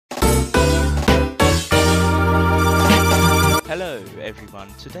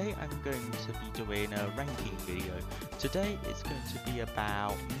everyone, today I'm going to be doing a ranking video. Today it's going to be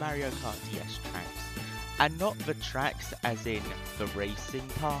about Mario Kart DS tracks, and not the tracks as in the racing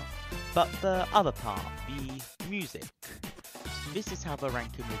part, but the other part, the music. This is how the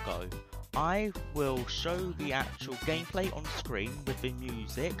ranking will go. I will show the actual gameplay on screen with the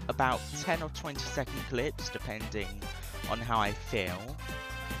music, about 10 or 20 second clips depending on how I feel.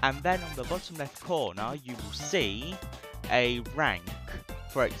 And then on the bottom left corner you will see a rank.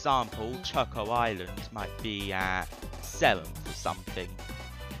 For example, Choco Island might be at 7th or something.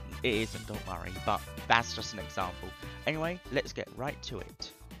 It isn't, don't worry, but that's just an example. Anyway, let's get right to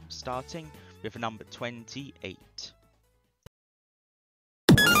it. Starting with number 28.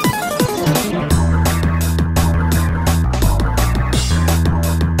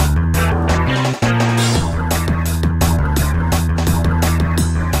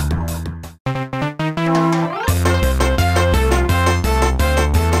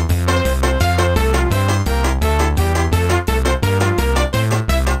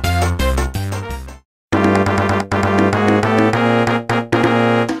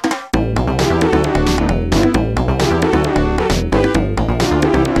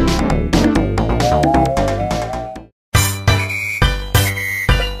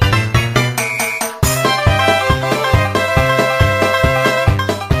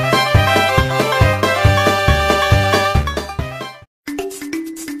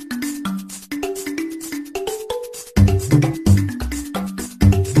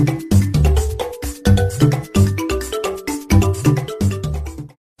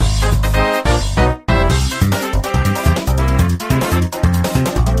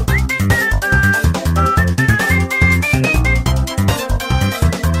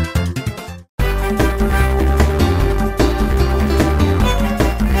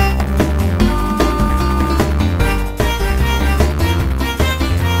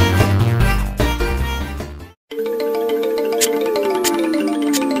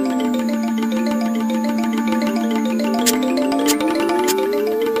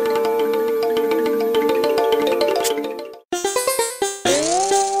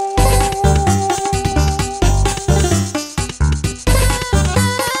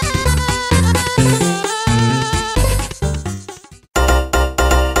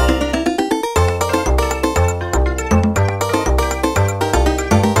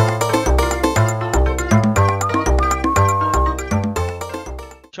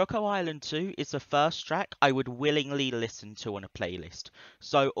 Choco Island 2 is the first track I would willingly listen to on a playlist.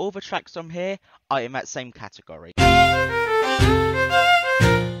 So all the tracks on here are in that same category.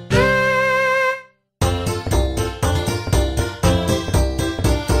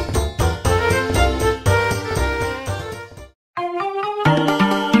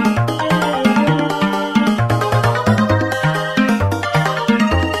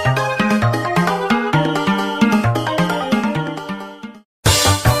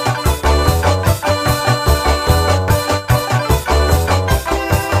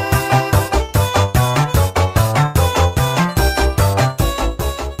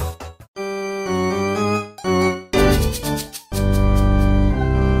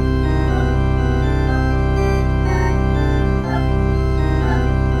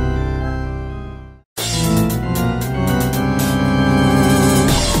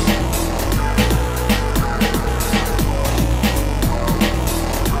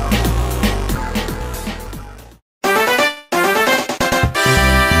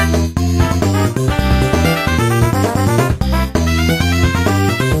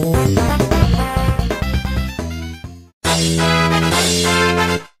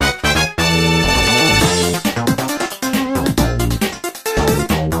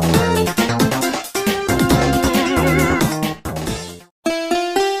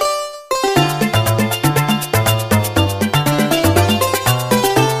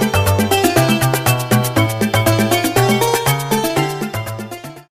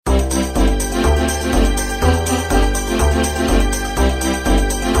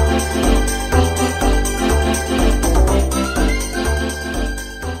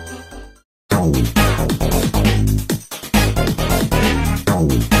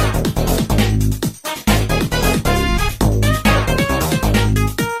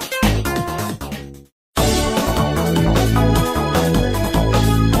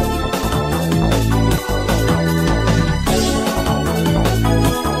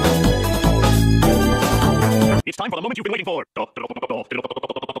 It's time for the moment you've been waiting for.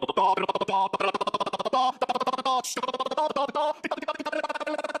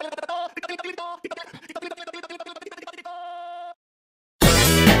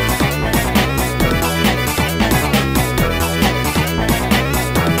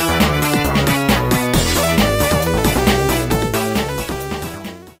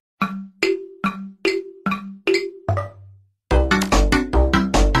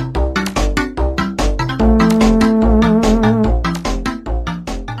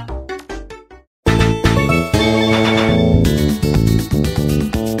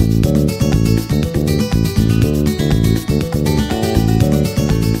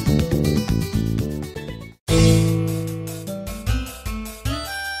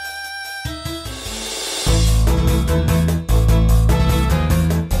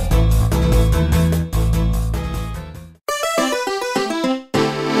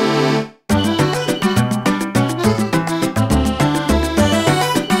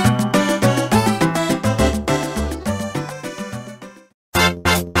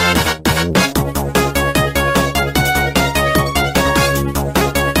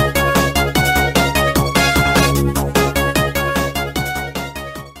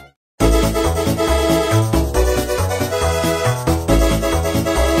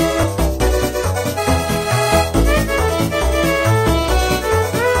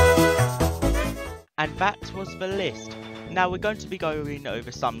 And that was the list. Now we're going to be going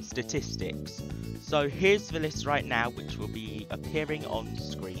over some statistics. So here's the list right now, which will be appearing on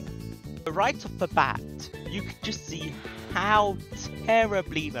screen. Right off the bat, you can just see how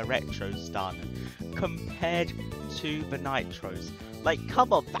terribly the retro's done compared to the nitros. Like,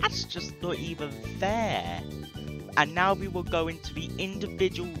 come on, that's just not even fair. And now we will go into the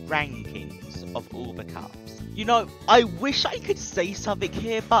individual rankings of all the cups. You know, I wish I could say something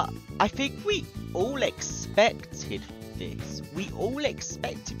here, but I think we all expected this. We all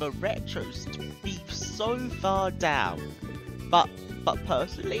expected the retros to be so far down. But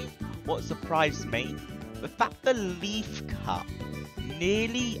personally, what surprised me, the fact the Leaf Cup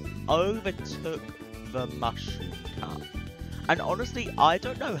nearly overtook the Mushroom Cup. And honestly, I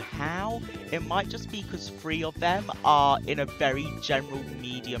don't know how. It might just be because 3 of them are in a very general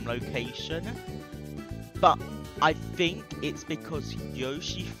medium location. But I think it's because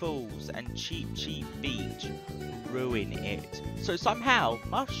Yoshi Falls and Cheap Beach ruin it. So somehow,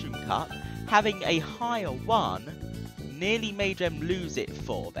 Mushroom Cup, having a higher one, nearly made them lose it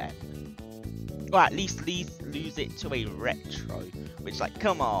for them. Or at least lose it to a retro. Which, like,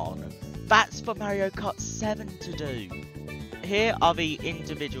 come on. That's for Mario Kart 7 to do. Here are the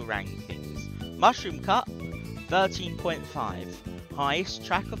individual rankings. Mushroom Cup, 13.5. Highest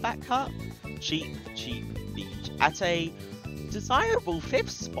track of that cup, Cheap Beach, at a desirable 5th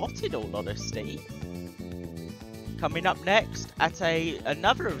spot in all honesty. Coming up next, at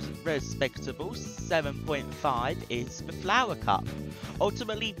another respectable 7.5 is the Flower Cup.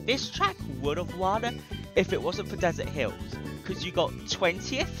 Ultimately, this track would have won if it wasn't for Desert Hills, because you got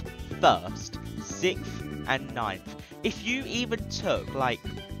 20th, 1st, 6th and 9th. If you even took, like,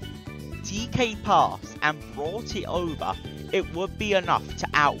 DK Pass and brought it over, it would be enough to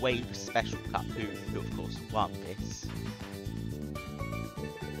outweigh the Special Cup, who of course won this.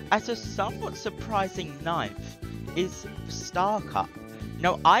 As a somewhat surprising 9th is the Star Cup.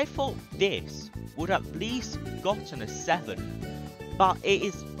 Now, I thought this would at least gotten a 7, but it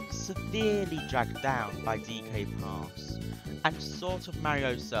is severely dragged down by DK Pass and sort of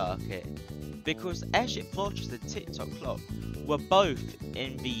Mario Circuit, because Airship Fortress and TikTok Clock were both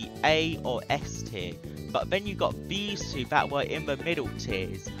in the A or S tier, but then you got these two that were in the middle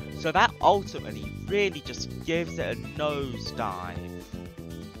tiers, so that ultimately really just gives it a nosedive,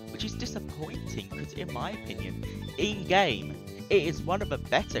 which is disappointing because in my opinion, in game, it is one of the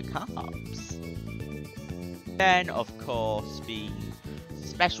better cups. Then of course the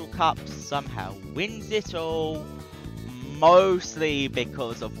Special Cup somehow wins it all, mostly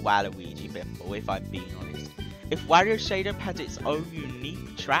because of Waluigi Bimble, if I'm being honest. If Wario Stadium had its own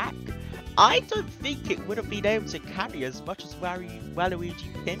unique track, I don't think it would have been able to carry as much as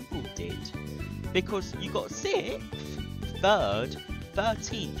Waluigi Pinball did. Because you got 6th, 3rd,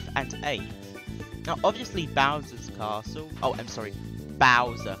 13th and 8th. Now obviously Bowser Castle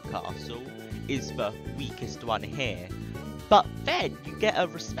is the weakest one here. But then you get a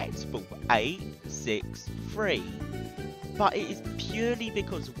respectable 8, 6, 3. But it is purely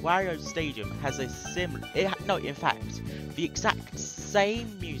because Wario Stadium has a in fact, the exact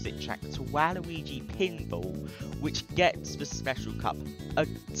same music track to Waluigi Pinball, which gets the Special Cup a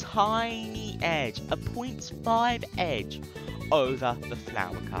tiny edge, a 0.5 edge over the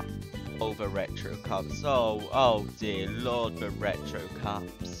Flower Cup, over Retro Cups. Oh dear lord, the Retro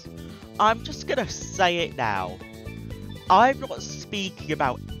Cups. I'm just gonna say it now. I'm not speaking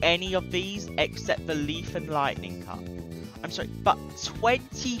about any of these except the Leaf and Lightning Cup. I'm sorry, but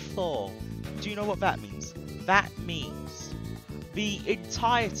 24. Do you know what that means? That means the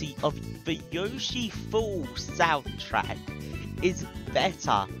entirety of the Yoshi Falls soundtrack is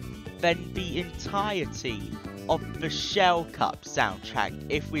better than the entirety of the Shell Cup soundtrack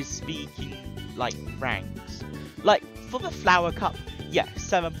if we're speaking like ranks. Like for the Flower Cup, yeah,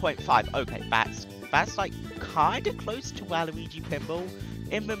 7.5. Okay, that's like kinda close to Waluigi Pinball.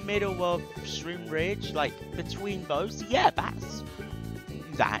 In the middle of Shroom Ridge, like between those, yeah, that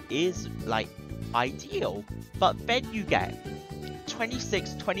is like ideal. But then you get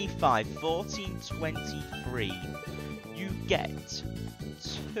 26, 25, 14, 23. You get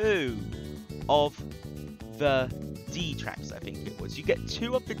 2 of the D tracks, I think it was. You get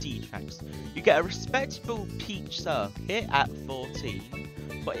 2 of the D tracks. You get a respectable Peach Circuit at 14.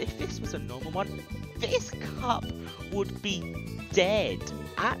 But if this was a normal one, this cup would be dead.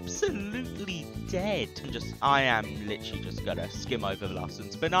 Absolutely dead. I am literally just gonna skim over the last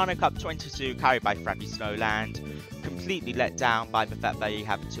ones. Banana Cup 22, carried by Frappy Snowland. Completely let down by the fact that you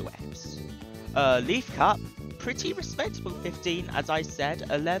have 2 Fs. Leaf Cup, pretty respectable 15, as I said,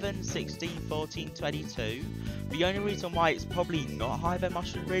 11, 16, 14, 22. The only reason why it's probably not higher than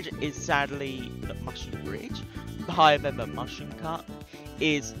Mushroom Bridge is sadly, not Mushroom Bridge, higher than the Mushroom Cut,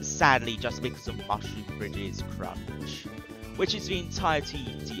 is sadly just because of Mushroom Bridge's crunch, which is the entire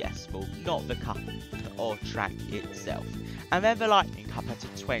TDS fault, not the cup or track itself. And then the Lightning Cup at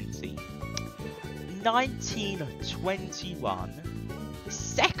a 20. 19, 21,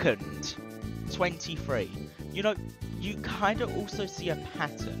 second, 23. You know, you kind of also see a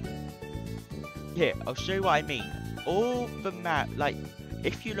pattern. Here, I'll show you what I mean. All the like,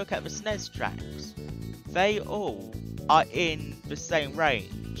 if you look at the SNES tracks, they all are in the same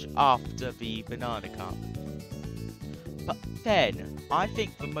range after the Banana Cup. But then, I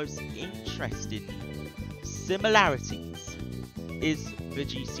think the most interesting similarities is the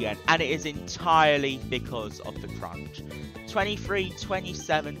GCN, and it is entirely because of the crunch. 23,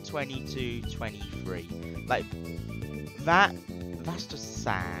 27, 22, 23. Like, that's just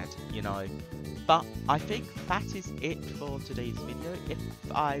sad, you know. But I think that is it for today's video. If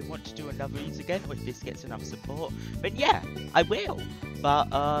I want to do another of these again, or if this gets enough support, then yeah, I will. But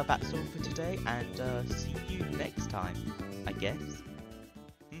that's all for today, and see you next time, I guess.